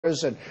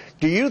And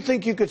do you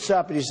think you could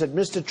stop it? He said,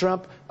 Mr.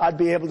 Trump, I'd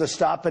be able to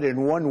stop it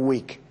in 1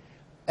 week.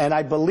 And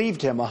I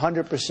believed him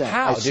 100%.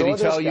 How? Did he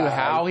tell you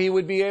how he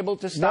would be able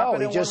to stop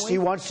it in 1 week? He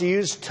wants to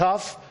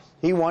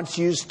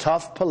use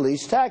tough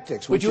police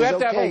tactics. But you have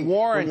to have a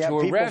warrant to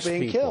arrest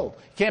people.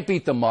 You can't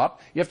beat them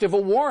up. You have to have a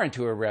warrant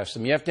to arrest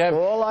them. You have to have...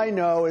 All I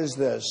know is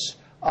this.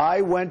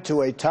 I went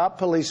to a top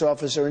police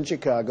officer in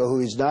Chicago, who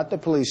is not the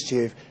police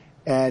chief,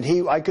 and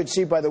I could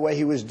see by the way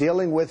he was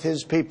dealing with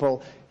his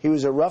people, he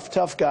was a rough,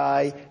 tough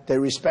guy. They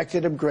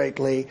respected him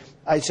greatly.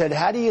 I said,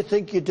 how do you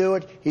think you do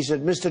it? He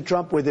said, Mr.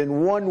 Trump,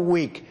 within 1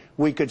 week,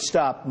 we could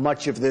stop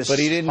much of this. But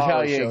he didn't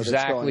tell you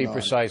exactly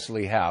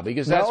precisely how,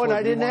 because that's no, and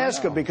I didn't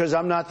ask him because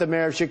I'm not the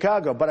mayor of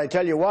Chicago. But I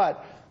tell you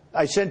what,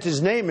 I sent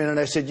his name in and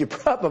I said, you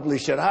probably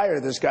should hire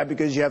this guy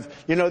because you have,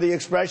 you know the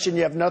expression,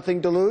 you have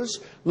nothing to lose?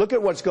 Look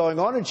at what's going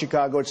on in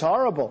Chicago. It's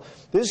horrible.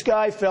 This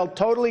guy felt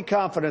totally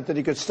confident that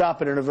he could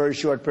stop it in a very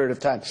short period of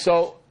time.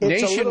 So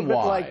it's nationwide, a little bit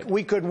like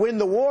we could win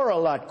the war a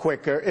lot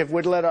quicker if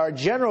we'd let our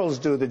generals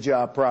do the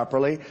job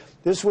properly.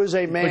 This was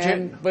a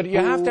man But you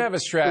have to have a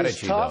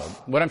strategy, though.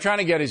 What I'm trying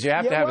to get is you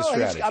have to have a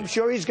strategy. I'm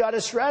sure he's got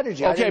a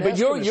strategy. Okay, but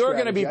you're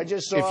going to be,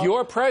 if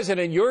you're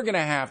president, you're going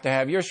to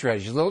have your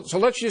strategy. So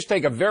let's just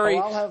take a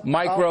very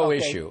micro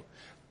issue.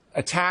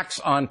 Attacks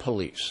on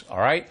police, all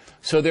right?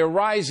 So they're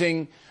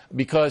rising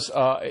because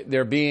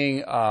they're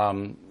being,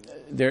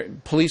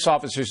 police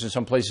officers in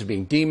some places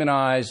being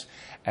demonized,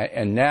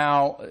 and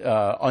now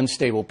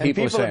unstable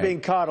people are saying. People are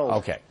being coddled.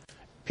 Okay.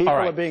 People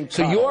are being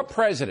coddled. So you're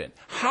president.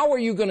 How are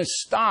you going to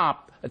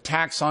stop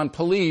attacks on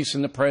police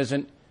in the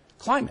present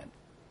climate?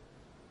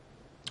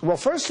 Well,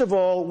 first of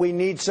all, we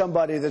need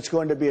somebody that's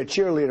going to be a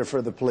cheerleader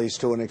for the police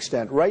to an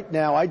extent. Right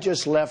now, I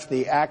just left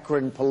the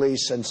Akron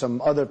police and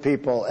some other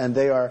people, and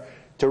they are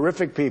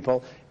terrific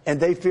people, and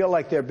they feel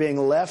like they're being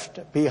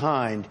left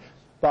behind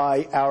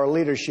by our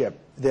leadership.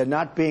 They're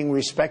not being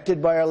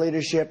respected by our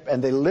leadership,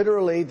 and they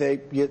literally, they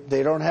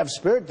don't have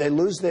spirit. They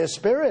lose their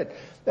spirit.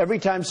 Every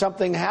time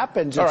something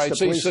happens, it's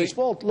the police's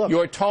fault. Look,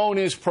 your tone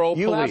is pro-police.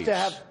 You have to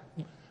have...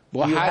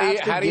 Well,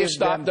 how do you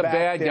stop the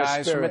bad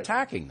guys from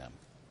attacking them?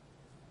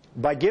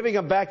 By giving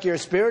them back your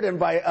spirit and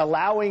by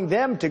allowing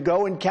them to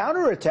go and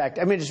counterattack.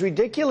 I mean, it's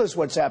ridiculous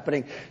what's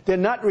happening. They're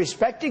not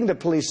respecting the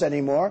police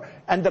anymore,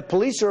 and the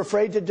police are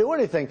afraid to do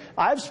anything.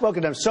 I've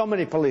spoken to so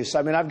many police.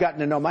 I mean, I've gotten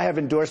to know them. I have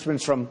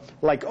endorsements from,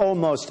 like,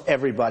 almost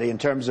everybody in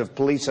terms of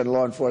police and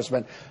law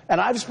enforcement.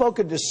 And I've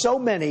spoken to so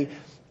many,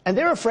 and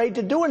they're afraid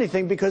to do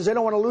anything because they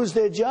don't want to lose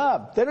their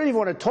job. They don't even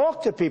want to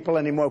talk to people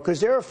anymore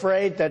because they're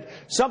afraid that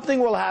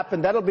something will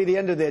happen. That'll be the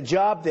end of their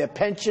job, their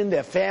pension,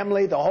 their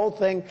family, the whole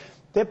thing.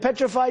 They're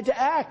petrified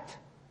to act.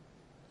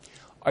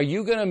 Are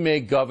you going to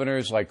make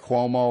governors like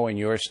Cuomo in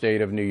your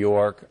state of New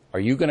York, are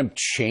you going to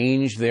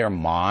change their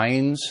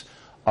minds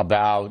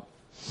about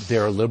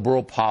their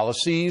liberal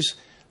policies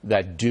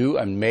that do,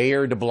 and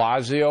Mayor de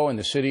Blasio in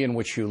the city in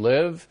which you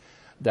live,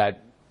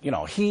 that, you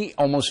know, he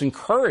almost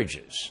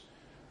encourages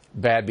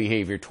bad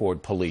behavior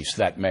toward police,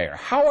 that mayor?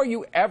 How are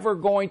you ever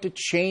going to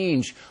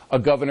change a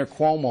Governor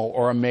Cuomo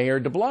or a Mayor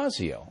de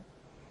Blasio?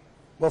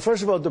 Well,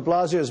 first of all, de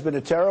Blasio has been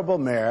a terrible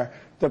mayor.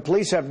 The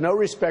police have no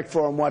respect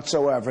for him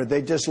whatsoever.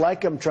 They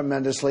dislike him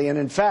tremendously. And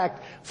in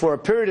fact, for a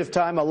period of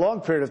time, a long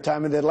period of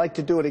time, and they'd like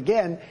to do it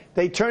again,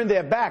 they turn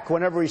their back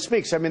whenever he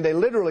speaks. I mean, they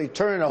literally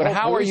turn a whole police force.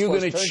 But how are you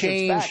going to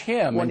change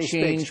him and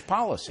change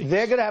policy?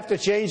 They're going to have to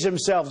change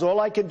themselves. All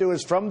I can do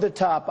is from the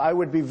top, I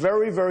would be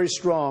very, very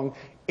strong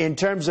in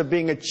terms of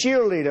being a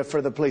cheerleader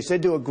for the police. They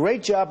do a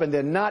great job, and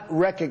they're not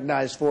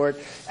recognized for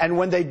it. And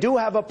when they do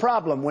have a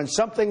problem, when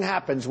something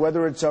happens,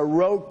 whether it's a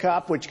road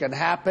cop, which can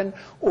happen,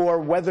 or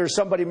whether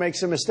somebody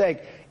makes a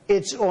mistake,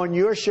 it's on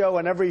your show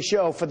and every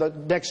show for the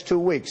next 2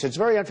 weeks. It's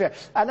very unfair.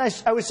 And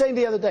I was saying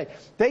the other day,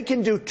 they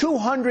can do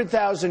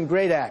 200,000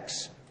 great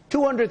acts,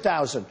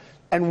 200,000.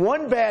 And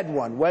one bad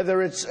one,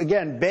 whether it's,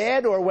 again,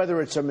 bad or whether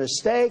it's a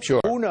mistake,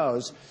 who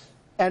knows?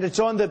 And it's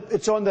on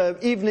the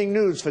evening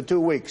news for 2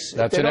 weeks.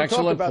 That's an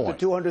excellent point. They don't talk about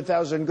the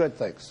 200,000 good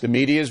things. The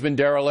media has been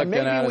derelict in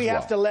that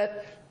as well.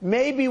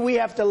 Maybe we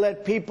have to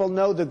let people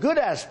know the good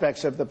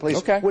aspects of the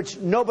police, which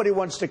nobody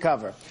wants to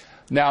cover.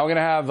 Now, we're going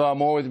to have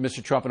more with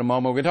Mr. Trump in a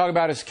moment. We're going to talk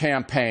about his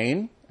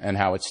campaign and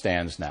how it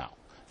stands now.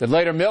 Then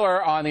later,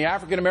 Miller on the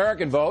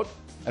African-American vote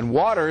and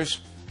Waters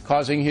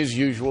causing his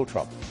usual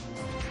trouble.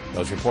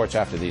 Those reports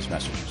after these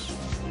messages.